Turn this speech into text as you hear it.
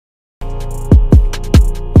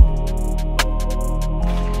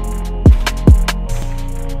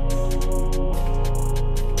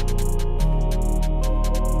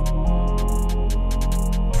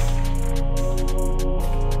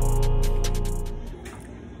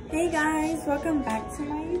Hey guys, welcome back to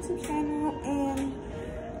my YouTube channel. And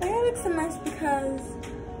my hair looks a mess because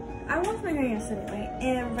I washed my hair yesterday, right?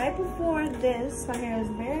 And right before this, my hair is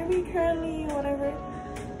very curly or whatever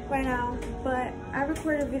right now. But I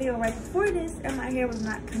recorded a video right before this and my hair was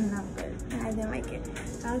not coming out good. And I didn't like it.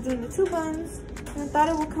 I was doing the two buns and I thought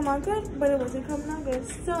it would come out good, but it wasn't coming out good.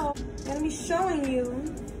 So I'm gonna be showing you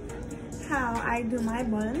how I do my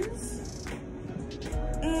buns.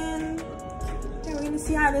 And we're gonna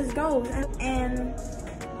see how this goes, and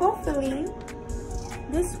hopefully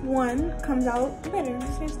this one comes out better,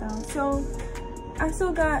 this hairstyle. So I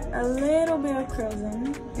still got a little bit of curls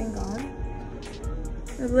in, thank God.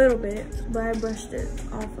 A little bit, but I brushed it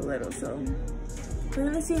off a little. So we're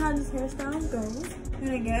gonna see how this hairstyle goes. We're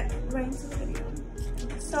gonna get right into the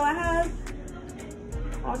video. So I have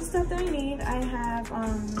all the stuff that I need. I have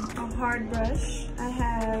a hard brush. I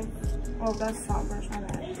have, oh, that's a soft brush, my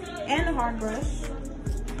bad. And a hard brush.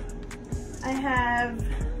 I have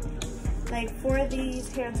like 4 of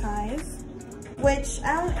these hair ties, which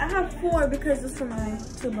I have 4 because it's for my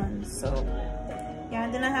 2 buns. So yeah,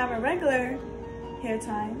 and then I have a regular hair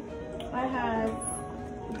tie. I have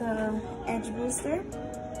the edge booster.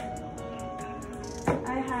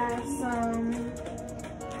 I have some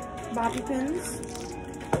bobby pins,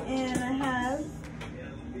 and I have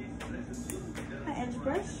my edge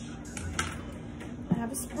brush. I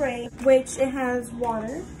have a spray, which it has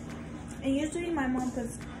water. And usually my mom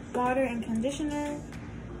puts water and conditioner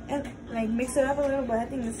and like mix it up a little, but I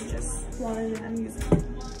think this is just water that I'm using.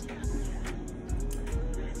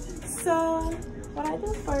 So what I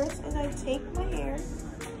do first is I take my hair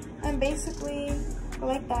and basically go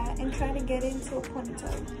like that and try to get it into a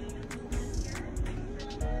ponytail.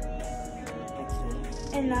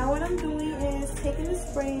 And now what I'm doing is taking the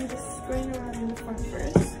spray and just spraying around in the front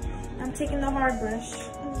first. I'm taking the hard brush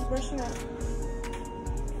and just brushing up.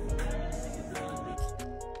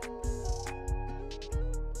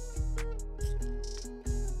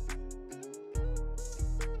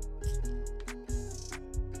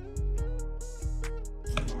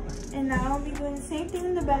 And now I'll be doing the same thing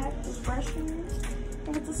in the back, just brushing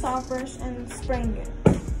with the soft brush and spraying it.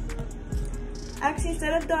 Actually,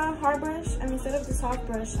 instead of the soft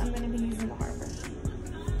brush, I'm going to be using the hard brush.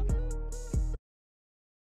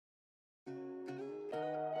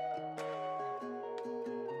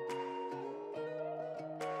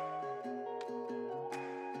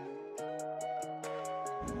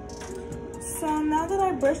 So now that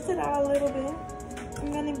I brushed it out a little bit,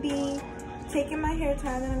 I'm going to be taking my hair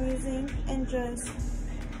tie that I'm using and just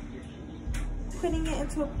putting it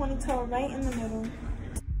into a ponytail right in the middle.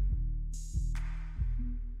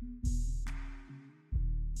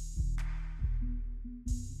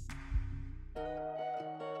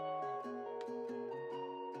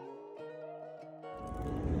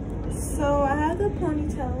 So I have the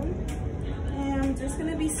ponytail and I'm just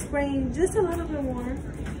going to be spraying just a little bit more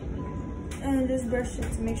and just brush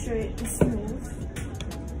it to make sure it is smooth.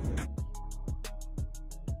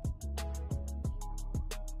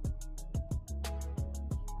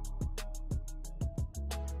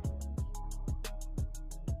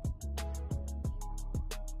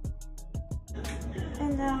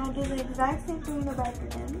 And now I'll do the exact same thing in the back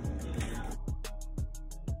again.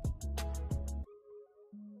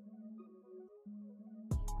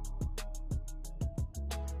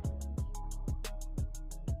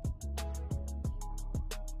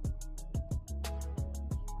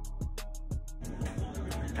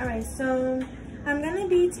 Alright, so I'm going to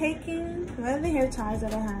be taking one of the hair ties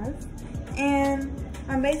that I have, and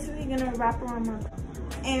I'm basically going to wrap around my back,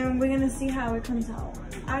 and we're going to see how it comes out.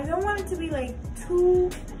 I don't want it to be like too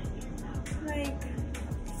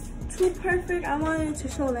perfect. I want it to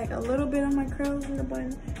show like a little bit of my curls in the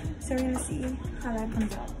bun, so we're going to see how that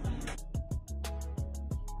comes out.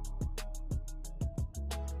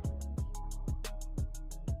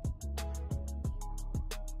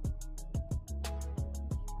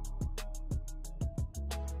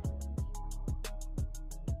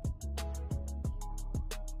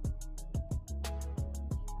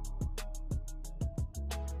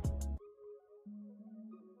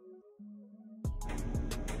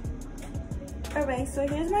 Alright, so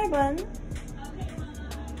here's my bun,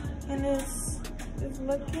 and it's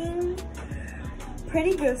looking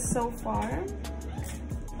pretty good so far,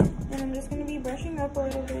 and I'm just going to be brushing up a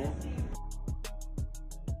little bit.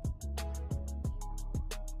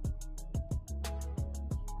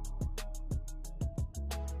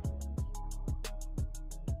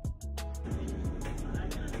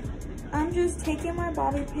 I'm just taking my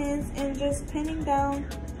bobby pins and just pinning down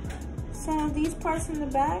some of these parts in the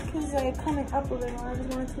back because they're coming up a little. I just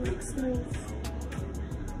want it to look smooth.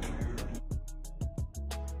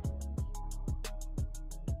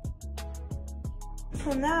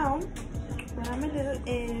 So now, what I'm gonna do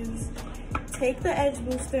is take the edge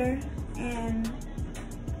booster and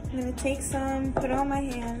I'm gonna take some, put it on my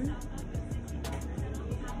hand,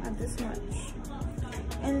 not this much.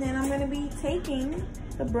 And then I'm gonna be taking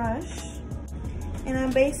the brush and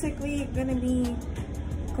I'm basically gonna be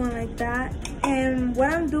going like that. And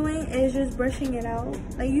what I'm doing is just brushing it out.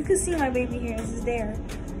 Like you can see my baby hairs is there,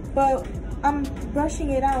 but I'm brushing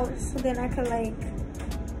it out so then I could like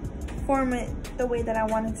form it the way that I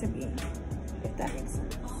want it to be, if that makes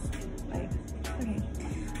sense. Like, okay.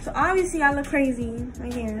 So obviously I look crazy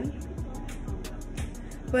right here,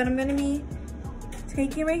 but I'm gonna be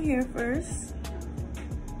taking right here first,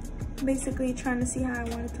 basically trying to see how I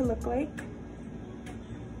want it to look like.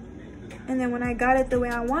 And then when I got it the way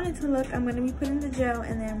I want it to look, I'm gonna be putting the gel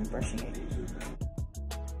and then brushing it.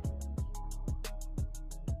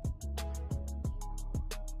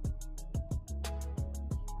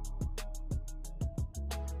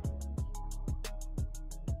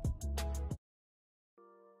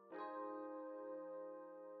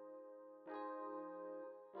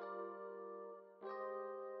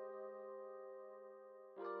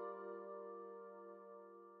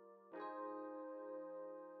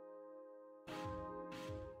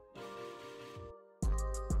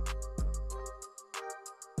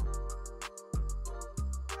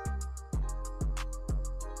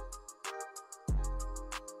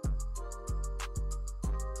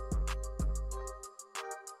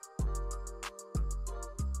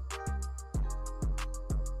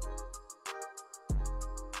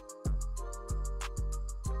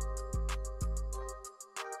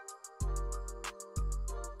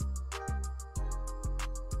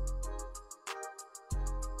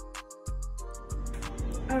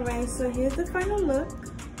 Alright, so here's the final look.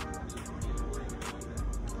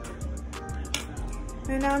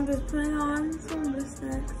 Right now I'm just putting on some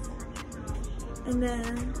lipsticks and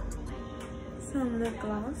then some lip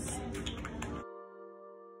gloss.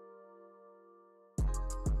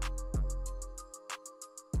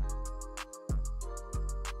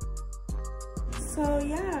 So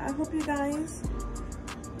yeah, I hope you guys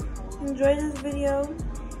enjoyed this video.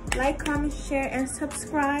 Like, comment, share, and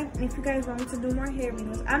subscribe. And if you guys want me to do more hair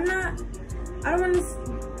videos, I don't want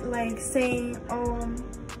to like say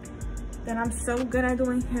that I'm so good at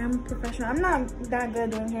doing hair. I'm professional. I'm not that good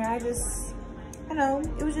at doing hair. I just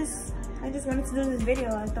wanted to do this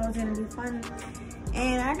video. I thought it was gonna be fun,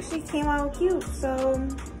 and it actually came out cute. So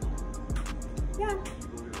yeah,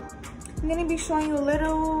 I'm gonna be showing you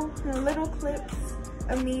little clips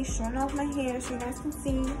of me showing off my hair so you guys can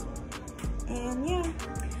see. And yeah,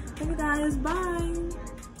 love you guys, bye.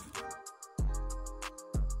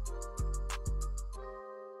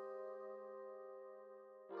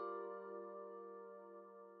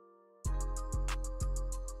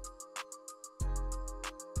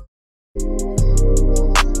 You